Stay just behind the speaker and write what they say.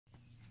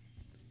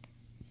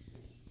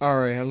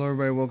Alright, hello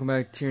everybody, welcome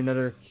back to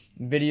another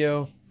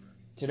video.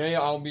 Today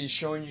I'll be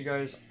showing you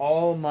guys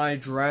all my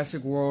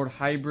Jurassic World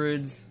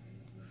hybrids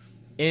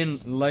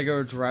in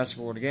LEGO Jurassic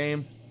World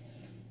game.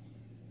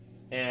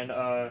 And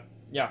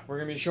yeah, we're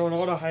going to be showing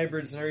all the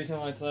hybrids and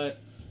everything like that.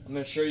 I'm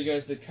going to show you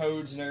guys the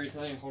codes and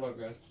everything. Hold up,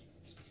 guys.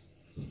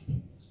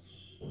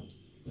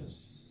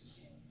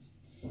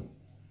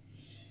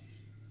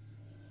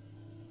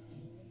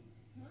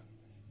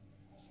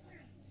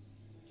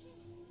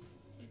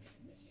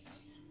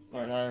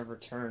 Alright, now I've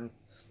returned.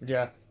 But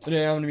yeah,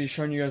 today I'm going to be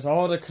showing you guys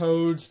all the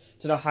codes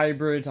to the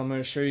hybrids. I'm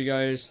going to show you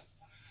guys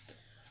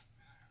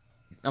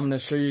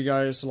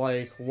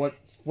like what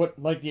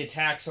like the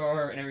attacks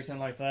are and everything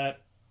like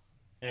that.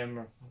 And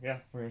yeah,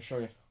 we're going to show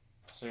you.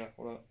 So yeah,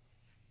 hold up.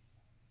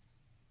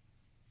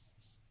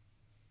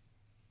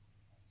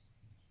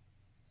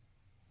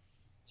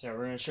 So yeah,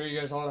 we're going to show you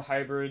guys all the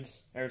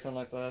hybrids, everything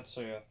like that. So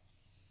yeah.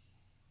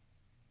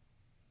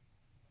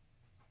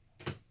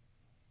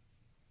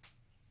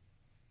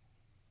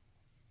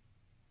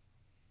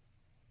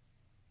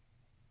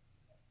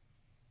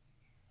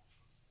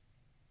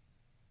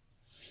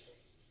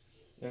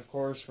 And of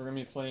course, we're going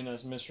to be playing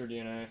as Mr.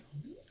 DNA.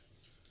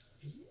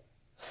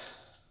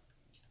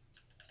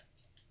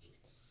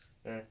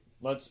 Okay,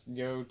 let's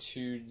go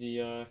to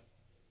the,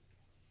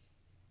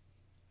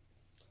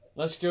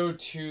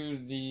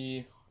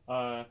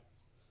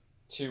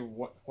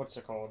 what's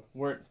it called?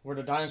 Where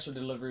the dinosaur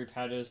delivery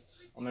pad is.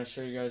 I'm going to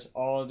show you guys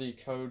all the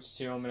codes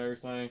to them and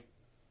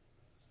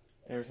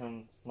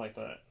everything like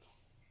that.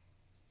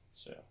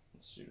 So yeah,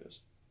 let's do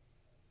this.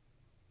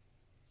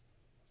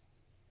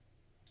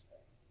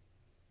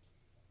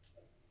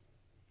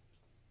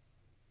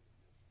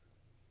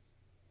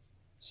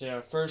 So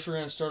yeah, first we're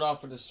going to start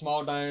off with the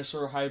small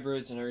dinosaur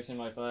hybrids and everything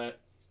like that.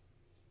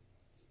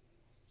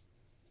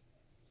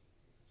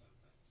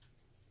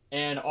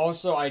 And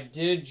also, I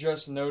did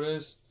just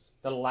notice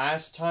the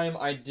last time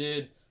I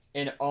did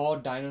an all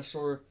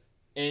dinosaur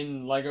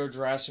in LEGO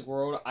Jurassic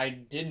World, I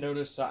did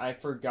notice that I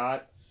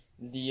forgot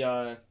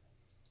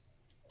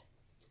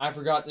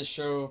to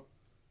show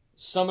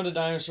some of the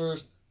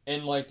dinosaurs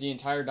and like the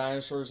entire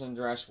dinosaurs in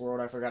Jurassic World.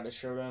 I forgot to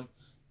show them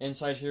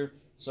inside here.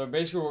 So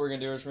basically what we're going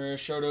to do is we're going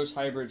to show those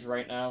hybrids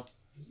right now.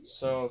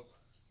 So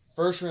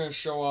first we're going to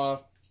show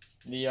off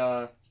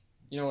the,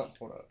 you know what,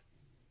 hold up.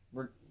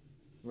 We're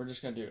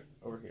just going to do it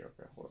over here.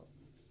 Okay, hold up.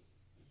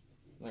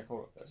 Like,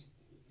 hold up, guys.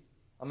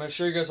 I'm going to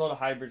show you guys all the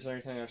hybrids and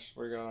everything. I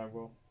swear to God, I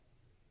will.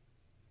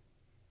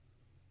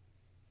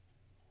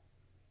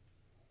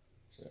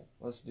 So yeah,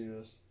 let's do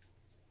this.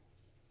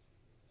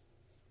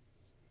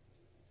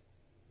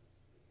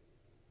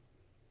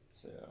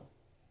 So yeah.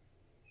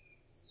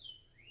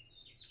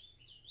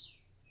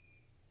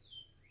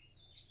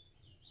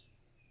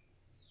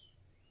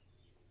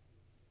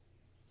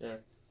 Okay,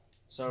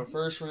 so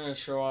first we're going to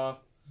show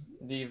off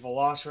the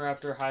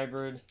Velociraptor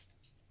hybrid.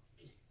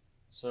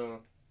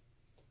 So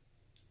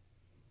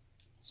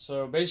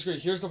basically,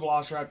 here's the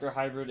Velociraptor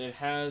hybrid. It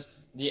has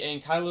the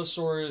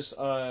Ankylosaurus,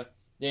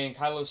 the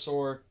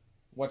Ankylosaur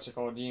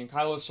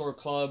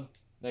club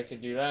that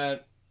could do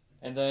that,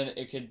 and then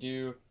it could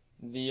do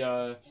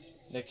the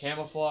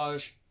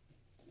camouflage,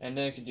 and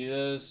then it could do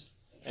this,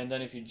 and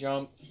then if you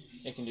jump,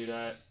 it can do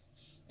that,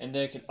 and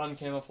then it can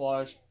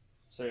uncamouflage.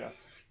 So yeah.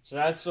 So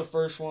that's the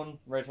first one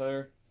right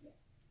there.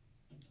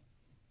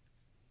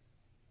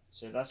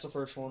 So that's the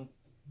first one.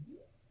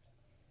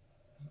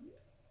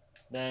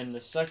 Then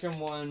the second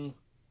one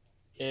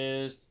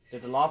is the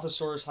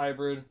Dilophosaurus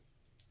hybrid.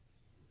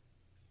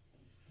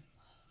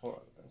 Hold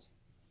on, guys.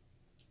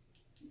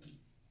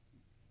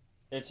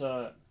 It's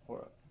a hold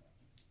up.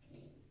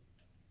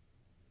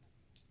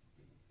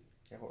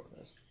 Okay, hold on,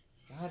 guys.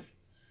 God.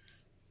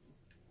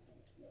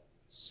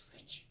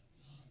 Switch.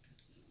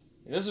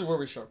 Okay, this is where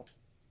we struggle.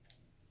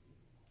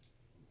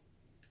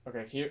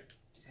 Okay, here.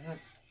 God.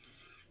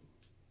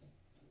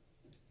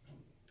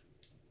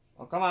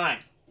 Oh, come on!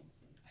 I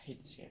hate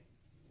this game.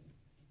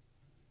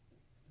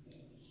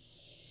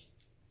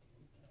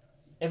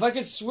 If I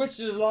could switch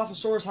to the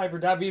Dilophosaurus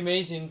hybrid, that'd be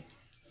amazing.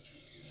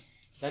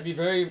 That'd be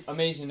very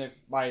amazing if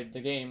by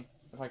the game,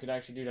 if I could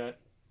actually do that.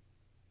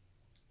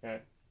 Okay,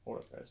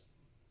 hold up, guys.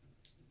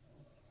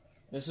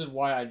 This is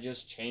why I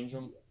just change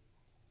them.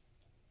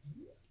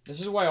 This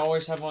is why I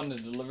always have on the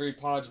delivery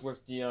pods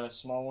with the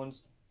small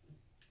ones.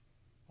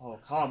 Oh,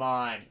 come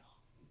on.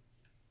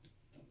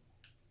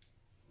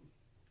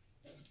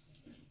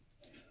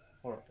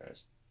 Hold up,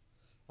 guys.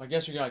 I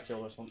guess we gotta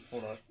kill this one.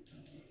 Hold up.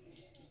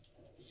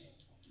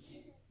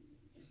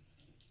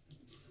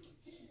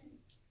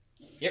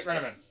 Get rid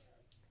of him.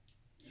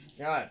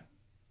 God.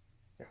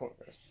 Okay, hold up,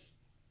 guys.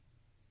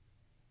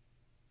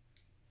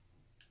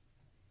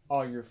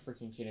 Oh, you're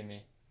freaking kidding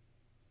me.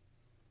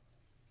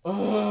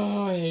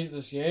 Oh, I hate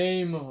this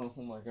game. Oh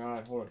my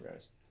God. Hold up,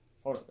 guys.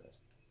 Hold up, guys.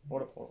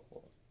 Hold up, hold up,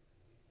 hold up.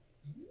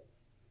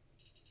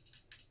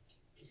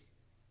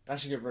 I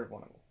should get rid of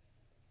one of them.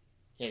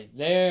 Okay,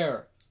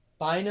 there.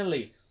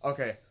 Finally.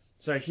 Okay,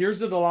 so here's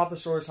the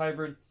Dilophosaurus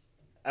hybrid.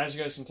 As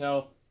you guys can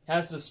tell,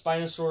 has the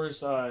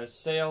Spinosaurus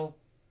sail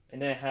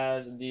and then it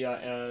has the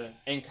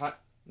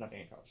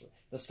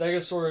the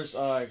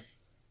Stegosaurus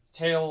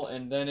tail,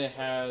 and then it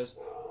has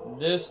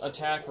this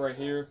attack right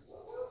here,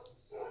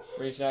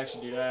 where you can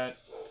actually do that.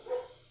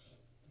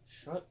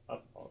 Shut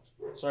up, dogs.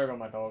 Sorry about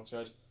my dogs,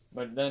 guys.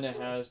 But then it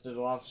has the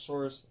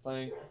Dilophosaurus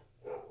thing,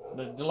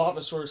 the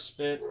Dilophosaurus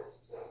spit.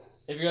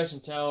 If you guys can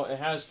tell, it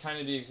has kind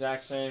of the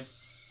exact same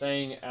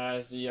thing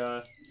as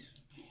the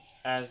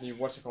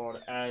what's it called?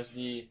 As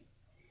the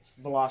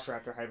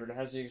Velociraptor hybrid. It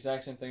has the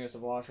exact same thing as the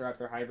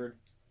Velociraptor hybrid.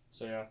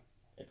 So yeah,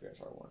 if you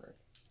guys are wondering.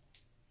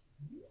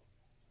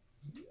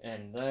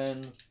 And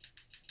then,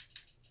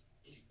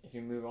 if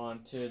you move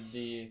on to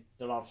the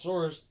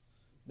Dilophosaurus,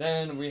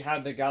 then we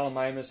have the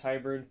Gallimimus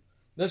hybrid.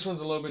 This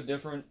one's a little bit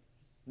different.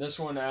 This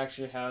one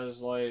actually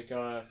has like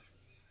an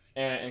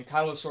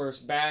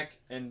Ankylosaurus back,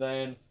 and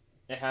then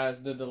it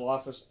has the the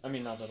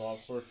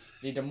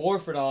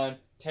Dimorphodon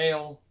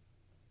tail,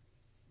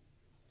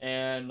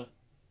 and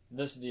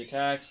this is the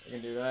attacks. You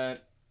can do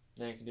that.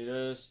 Then you can do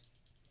this.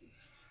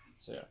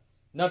 So yeah,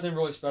 nothing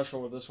really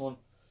special with this one.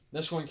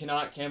 This one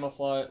cannot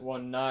camouflage.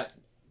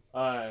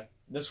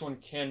 This one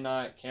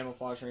cannot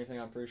camouflage or anything.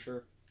 I'm pretty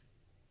sure.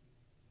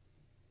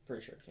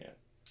 Pretty sure it can't.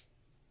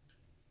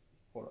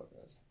 Hold up,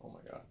 guys. Oh my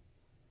god,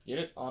 get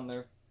it on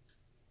there,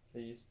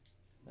 please.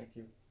 Thank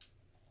you.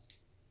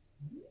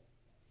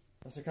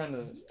 That's the kind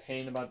of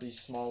pain about these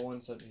small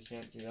ones that you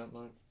can't do that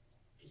much.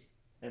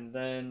 And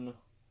then,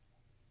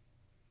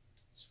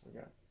 what's we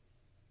got?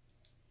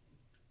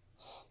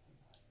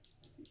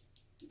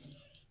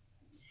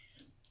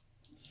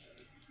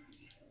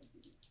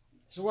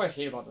 This is what I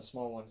hate about the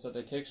small ones, that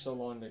they take so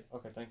long to...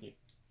 Okay, thank you.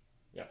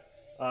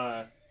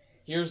 Yeah.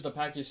 Here's the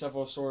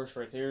Pachycephalosaurus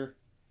right here.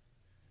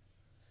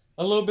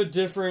 A little bit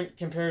different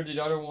compared to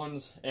the other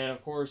ones, and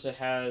of course it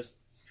has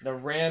the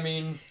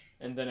ramming,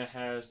 and then it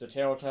has the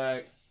tail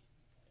attack,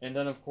 and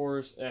then of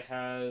course it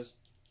has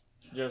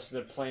just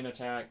the plain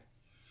attack.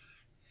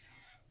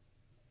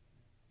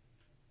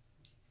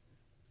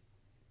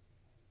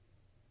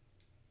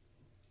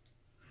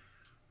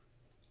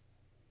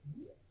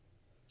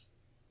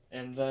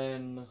 And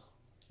then,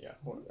 yeah,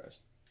 hold on, guys.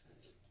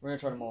 We're going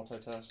to try to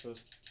multitask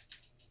this.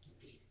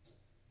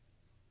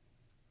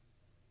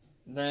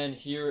 Then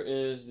here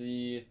is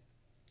the...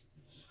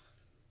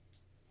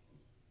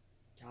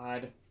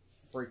 God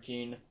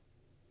freaking...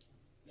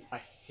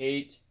 I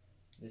hate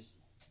this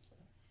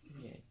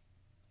game.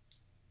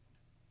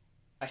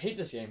 I hate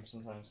this game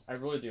sometimes. I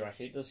really do. I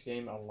hate this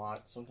game a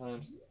lot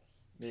sometimes.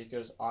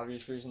 Because,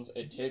 obvious reasons,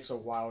 it takes a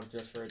while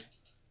just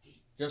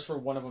for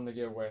one of them to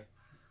get away.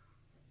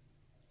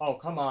 Oh,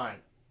 come on.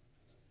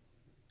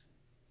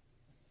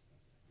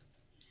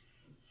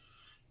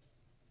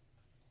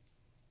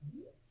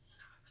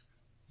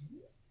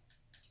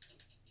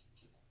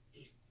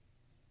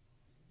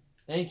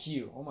 Thank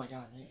you. Oh my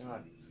god, thank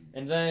god.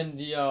 And then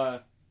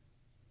the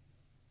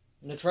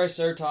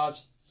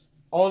Triceratops,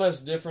 all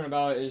that's different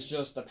about it is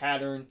just the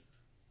pattern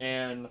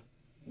and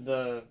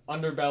the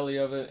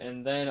underbelly of it,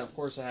 and then of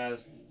course it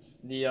has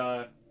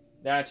the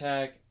that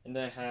attack, and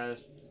then it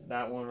has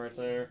that one right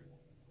there.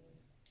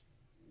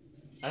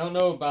 I don't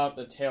know about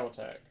the tail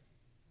attack.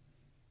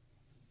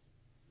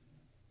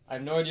 I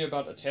have no idea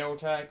about the tail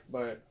attack,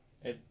 but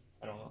I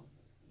don't know.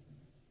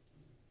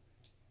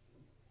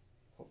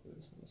 Hopefully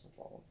this one doesn't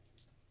fall.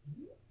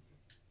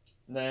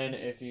 Then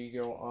if you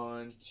go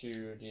on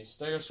to the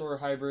Stegosaur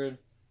hybrid,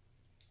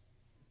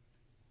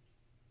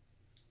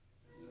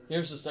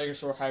 here's the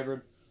Stegosaur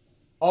hybrid.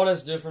 All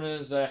that's different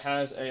is that it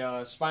has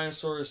a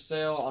Spinosaurus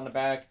sail on the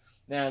back,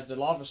 then it has the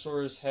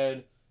Dilophosaurus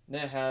head,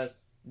 then it has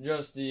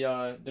just the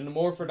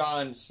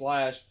Dimorphodon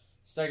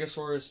 /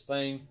 Stegosaurus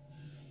thing,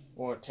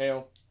 or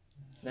tail.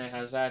 Then it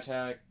has that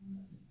attack.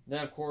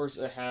 Then of course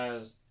it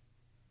has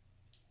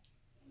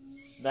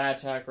that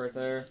attack right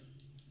there.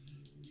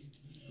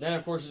 Then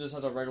of course it just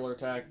has a regular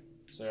attack.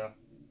 So yeah,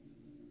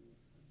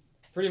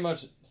 pretty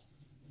much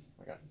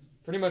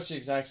the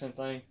exact same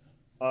thing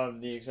of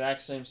the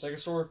exact same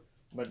Stegosaur,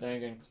 but then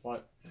again,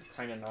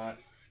 kind of not.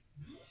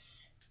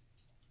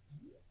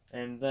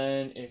 And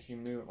then if you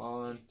move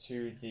on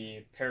to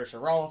the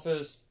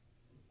Parasaurolophus,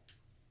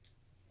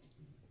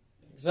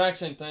 exact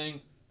same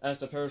thing as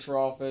the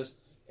Parasaurolophus.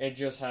 It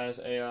just has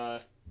an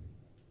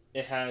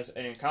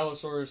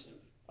Ankylosaurus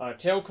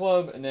tail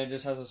club, and then it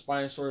just has a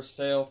Spinosaurus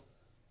sail,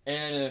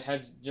 and it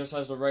just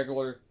has the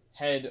regular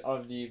head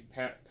of the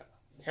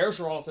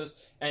Parasaurolophus,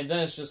 and then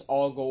it's just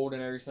all gold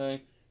and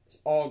everything. It's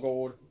all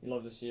gold. You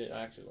love to see it. It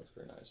actually looks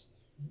pretty nice.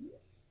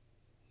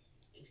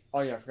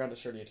 Oh yeah, I forgot to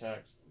show the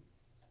attacks.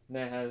 And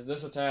then it has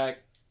this attack,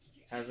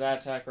 has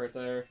that attack right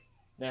there,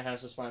 then it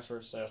has the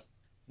Spinosaurus sail.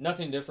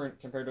 Nothing different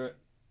compared to it.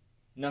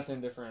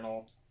 Nothing different at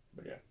all.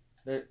 But yeah,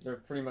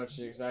 they're pretty much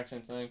the exact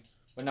same thing,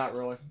 but not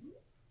really.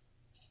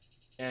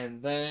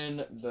 And then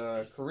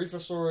the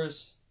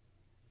Coryphosaurus.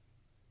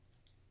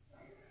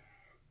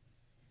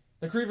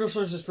 The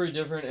Coryphosaurus is pretty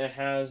different. It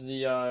has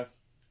the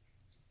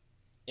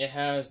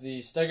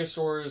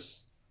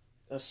Stegosaurus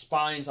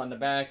spines on the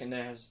back, and then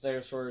it has the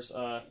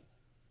Stegosaurus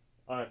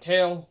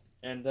tail,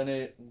 and then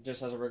it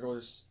just has a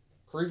regular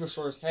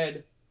Coryphosaurus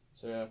head.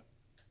 So yeah,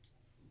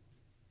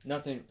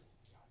 nothing.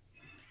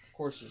 Of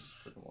course, this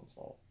freaking one's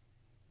fault.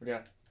 But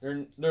yeah,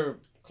 they're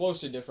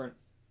closely different.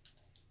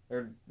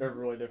 They're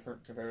really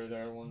different compared to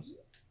the other ones.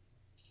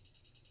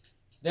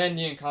 Then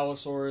the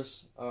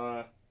Ankylosaurus.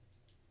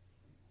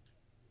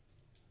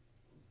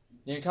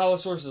 The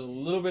Ankylosaurus is a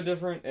little bit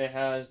different. It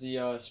has the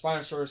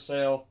Spinosaurus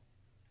tail.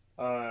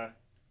 I'm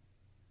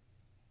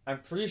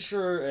pretty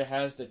sure it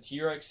has the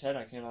T-Rex head.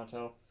 I cannot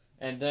tell.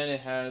 And then it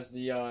has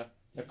the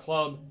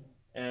club.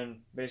 And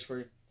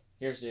basically,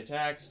 here's the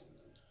attacks.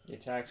 The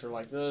attacks are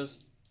like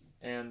this.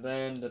 And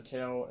then the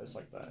tail is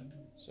like that.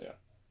 So yeah.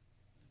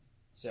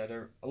 So yeah,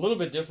 they're a little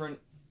bit different.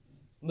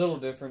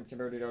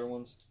 Compared to the other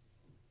ones.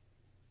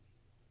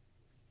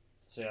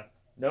 So yeah,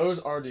 those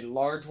are the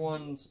large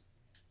ones.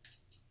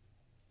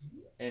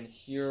 And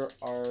here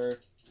are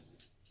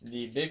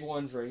the big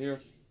ones right here.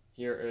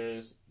 Here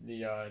is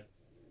the I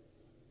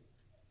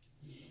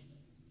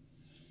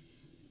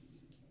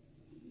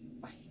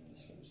hate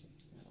this game so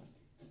much.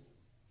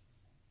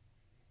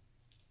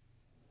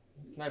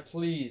 Can I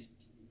please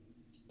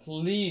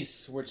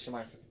switch to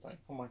my freaking thing?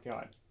 Oh my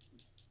god.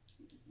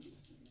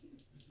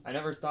 I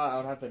never thought I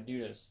would have to do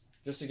this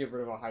just to get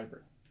rid of a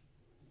hybrid.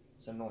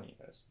 It's annoying, you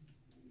guys.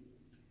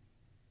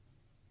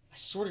 I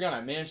swear to God,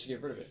 I managed to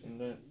get rid of it, and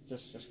then it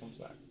just comes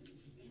back.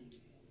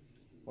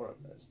 Hold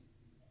up, guys.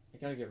 I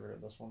gotta get rid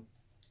of this one.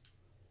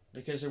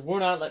 Because it will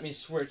not let me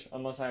switch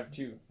unless I have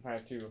two. If I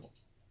have two of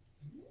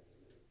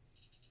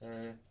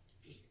them.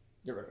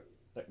 Get rid of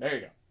it. There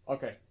you go.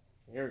 Okay.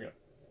 Here we go.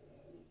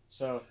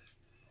 So,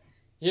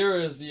 here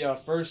is the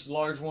first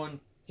large one.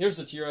 Here's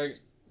the T-Rex.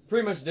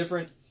 Pretty much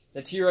different.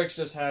 The T-Rex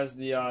just has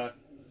the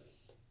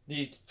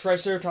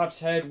Triceratops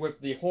head with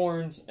the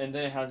horns, and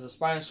then it has the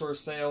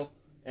Spinosaurus tail,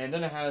 and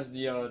then it has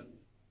the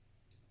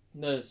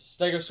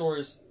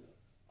Stegosaurus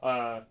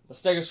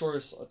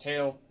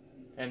tail,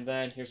 and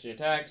then here's the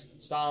attacks,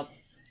 stomp,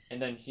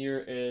 and then here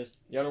is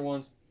the other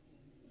ones,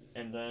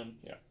 and then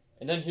yeah,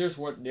 and then here's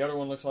what the other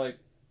one looks like.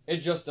 It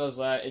just does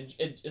that.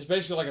 It's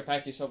basically like a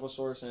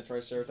Pachycephalosaurus and a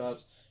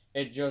Triceratops.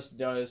 It just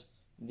does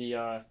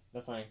the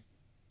thing.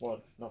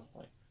 Well, not the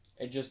thing.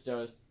 It just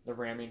does the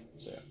ramming.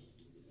 So yeah.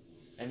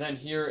 And then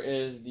here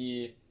is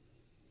the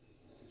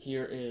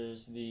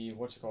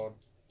what's it called?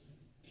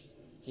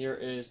 Here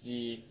is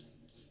the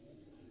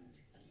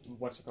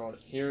what's it called?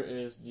 Here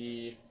is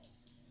the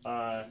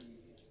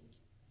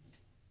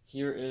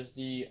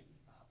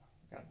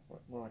God,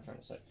 what am I trying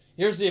to say?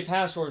 Here's the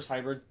Apatosaurus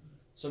hybrid.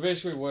 So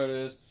basically what it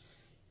is,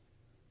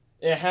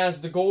 it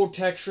has the gold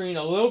texturing,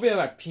 a little bit of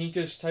a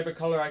pinkish type of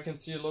color. I can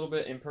see a little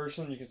bit in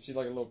person. You can see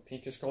like a little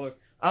pinkish color.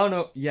 I don't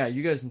know. Yeah,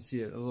 you guys can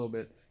see it a little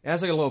bit. It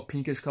has like a little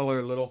pinkish color,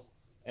 a little.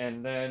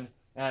 And then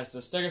it has the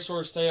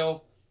Stegosaurus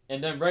tail,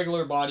 and then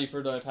regular body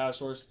for the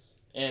Apatosaurus.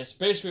 And it's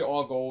basically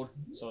all gold.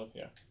 So,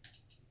 yeah.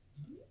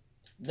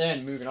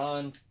 Then, moving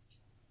on,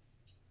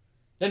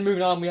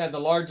 we had the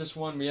largest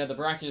one. We had the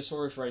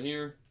Brachiosaurus right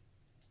here.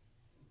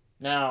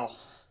 Now,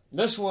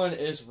 this one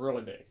is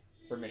really big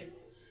for me.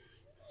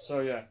 So,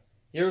 yeah.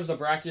 Here's the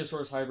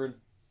Brachiosaurus hybrid.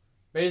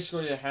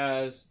 Basically, it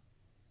has...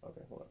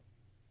 Okay, hold on.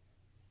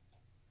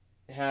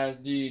 It has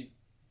the...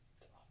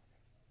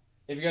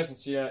 If you guys can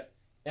see that,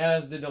 it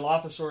has the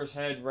Dilophosaurus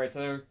head right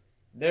there.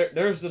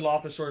 There's the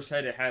Dilophosaurus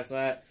head. It has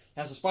that. It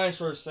has a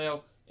Spinosaurus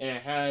tail, and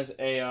it has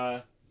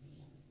a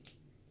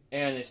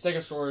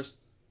Stegosaurus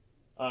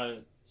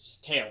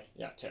tail.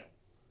 Yeah, tail.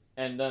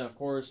 And then, of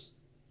course,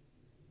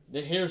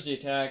 here's the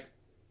attack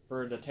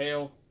for the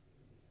tail.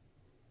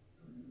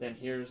 Then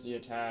here's the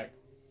attack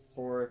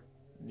for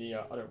the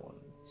other one.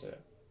 So, yeah.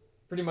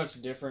 Pretty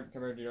much different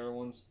compared to the other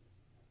ones.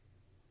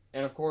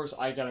 And, of course,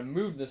 I gotta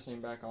move this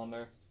thing back on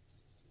there.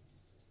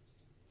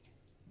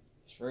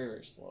 It's very,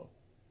 very slow.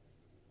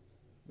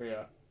 But,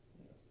 yeah.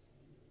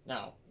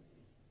 Now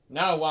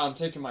while I'm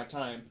taking my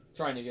time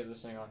trying to get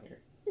this thing on here.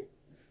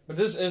 But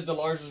this is the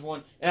largest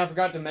one. And I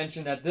forgot to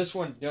mention that this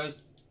one does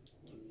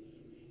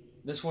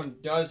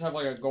have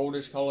like a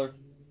goldish color.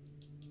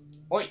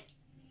 Oi!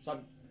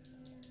 Stop.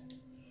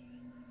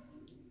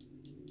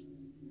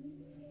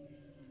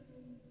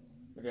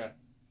 But yeah.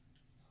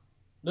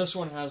 This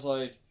one has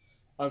like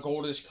a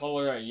goldish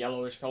color, a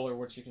yellowish color,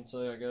 which you can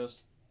say, I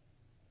guess.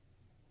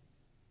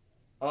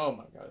 Oh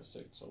my god, it's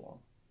taking so long.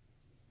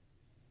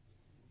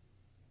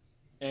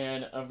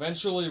 And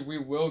eventually we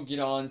will get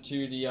on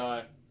to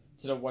the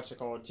what's it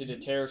called? To the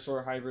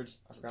pterosaur hybrids.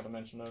 I forgot to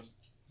mention those.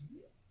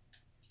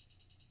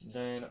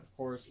 Then of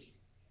course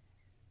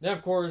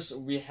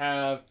we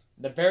have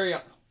the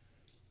Baryonyx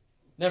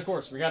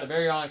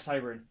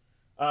hybrid.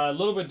 A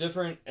little bit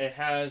different. It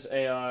has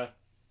a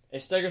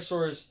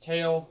Stegosaurus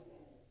tail,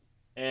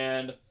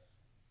 and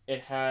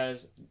it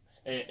has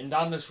an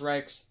Indominus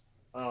Rex.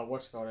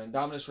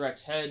 Indominus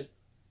Rex head,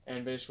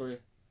 and basically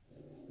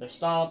the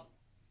stomp.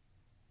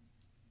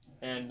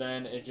 And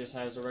then it just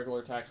has the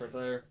regular attacks right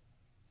there.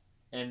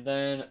 And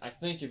then I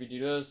think if you do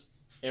this,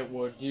 it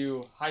will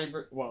do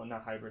hybrid. Well,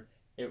 not hybrid.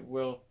 It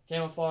will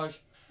camouflage.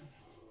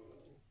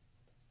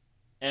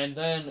 And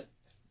then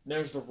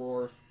there's the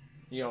roar.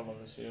 You all love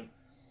to see it.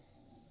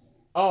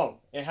 Oh,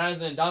 it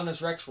has an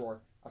Indominus Rex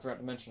roar. I forgot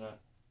to mention that.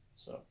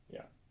 So,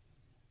 yeah.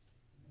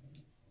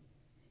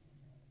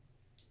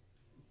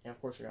 And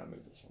of course, we gotta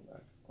move this one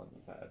back on the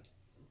pad.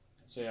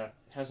 So, yeah,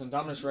 it has an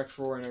Indominus Rex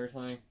roar and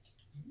everything.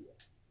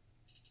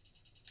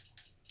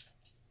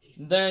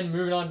 Then,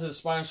 moving on to the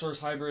Spinosaurus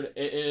hybrid,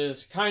 it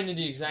is kind of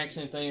the exact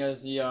same thing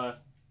as the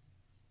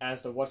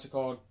what's it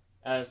called?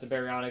 As the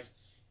Baryonyx.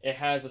 It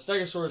has a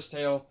Stegosaurus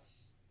tail,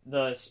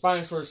 the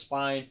Spinosaurus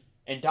spine,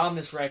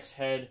 Indominus Rex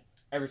head,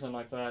 everything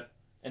like that.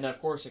 And then,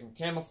 of course, it can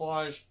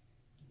camouflage.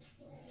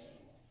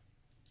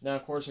 Then,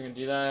 of course, it can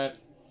do that.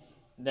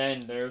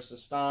 Then, there's the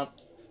stomp.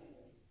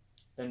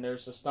 Then,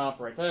 there's the stomp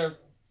right there.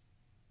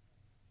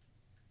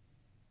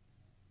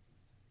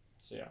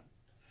 So, yeah.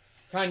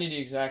 Kind of the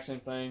exact same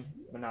thing,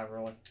 but not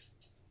really.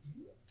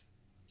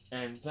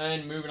 And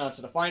then, moving on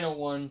to the final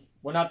one.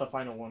 Well, not the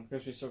final one,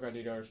 because we still got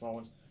the other small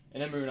ones.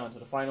 And then, moving on to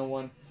the final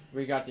one.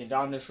 We got the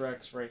Indominus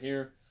Rex right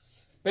here.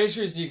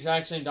 Basically, it's the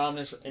exact same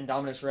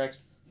Indominus Rex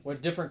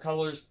with different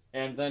colors.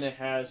 And then it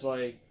has,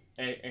 like,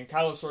 an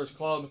Ankylosaurus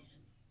club.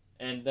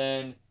 And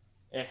then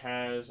it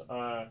has,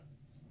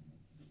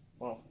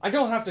 well, I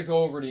don't have to go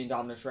over the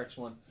Indominus Rex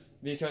one.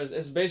 Because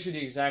it's basically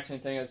the exact same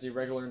thing as the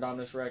regular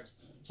Indominus Rex.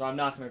 So I'm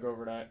not going to go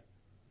over that.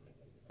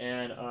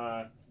 And,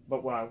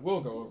 but what I will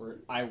go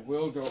over, I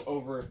will go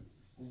over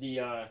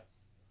the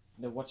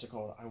what's it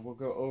called? I will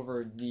go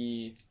over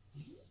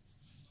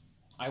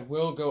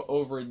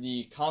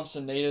the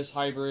Compsognathus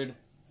hybrid,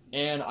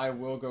 and I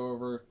will go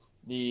over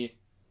the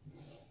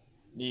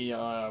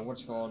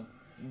what's it called?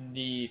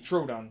 The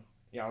Troodon.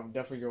 Yeah, I'll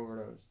definitely go over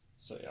those.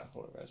 So yeah,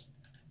 hold on guys.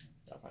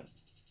 Yeah, fine.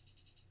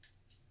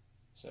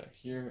 So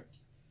here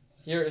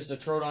is the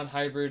Troodon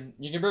hybrid.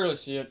 You can barely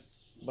see it,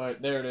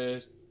 but there it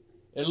is.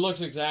 It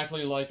looks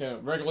exactly like a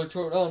regular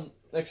Troodon,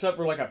 except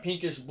for like a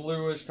pinkish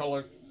bluish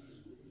color.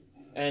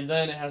 And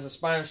then it has a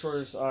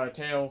Spinosaurus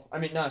tail. I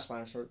mean, not a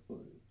Spinosaurus.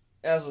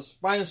 It has a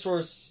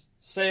Spinosaurus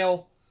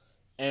sail.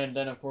 And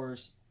then, of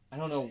course, I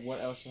don't know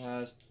what else it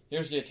has.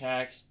 Here's the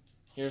attacks.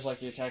 Here's like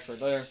the attacks right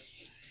there.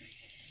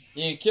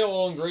 You can kill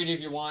Owen Grady if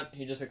you want.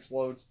 He just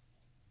explodes.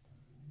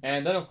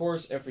 And then, of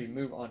course, if we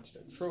move on to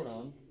the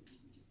Troodon.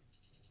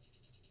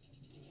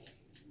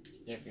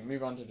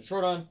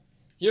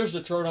 Here's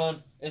the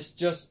Troodon. It's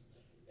just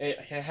it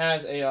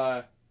has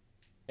a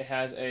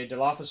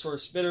Dilophosaurus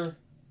spitter.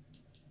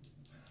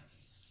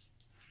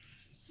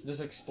 This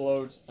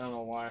explodes. I don't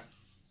know why.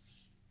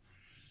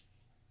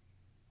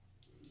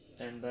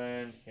 And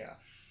then yeah.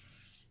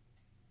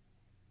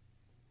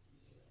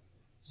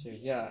 So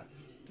yeah,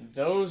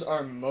 those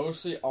are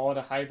mostly all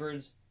the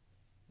hybrids.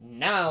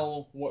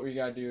 Now what we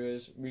gotta do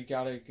is we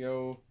gotta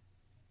go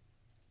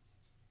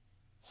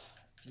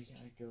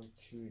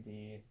to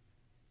the.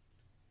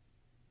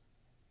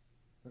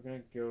 We're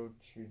gonna go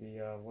to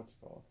the, what's it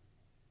called?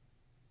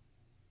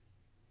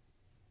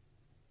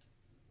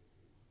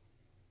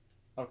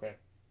 Okay.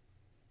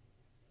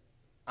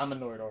 I'm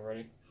annoyed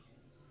already.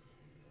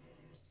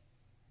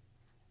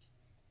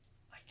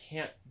 I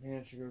can't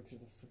manage to go to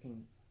the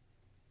freaking...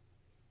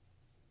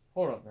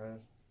 Hold up, guys.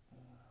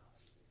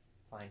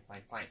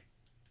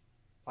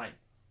 Fine.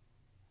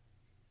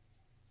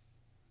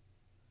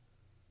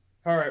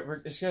 Alright,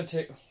 it's gonna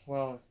take,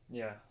 well,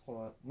 yeah, hold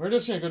on. We're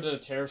just gonna go to the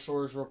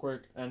pterosaurs real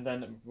quick, and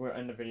then we'll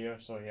end the video,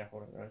 so yeah,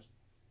 hold on, guys.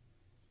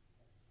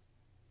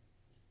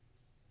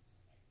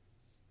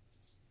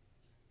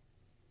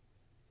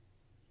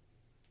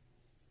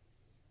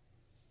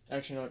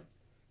 Actually, no,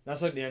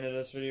 that's like the end of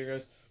this video,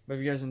 guys. But if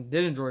you guys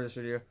did enjoy this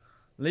video,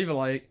 leave a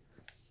like,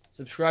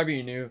 subscribe if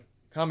you're new,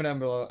 comment down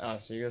below, I'll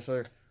see you guys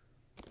later.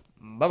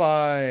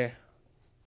 Bye-bye!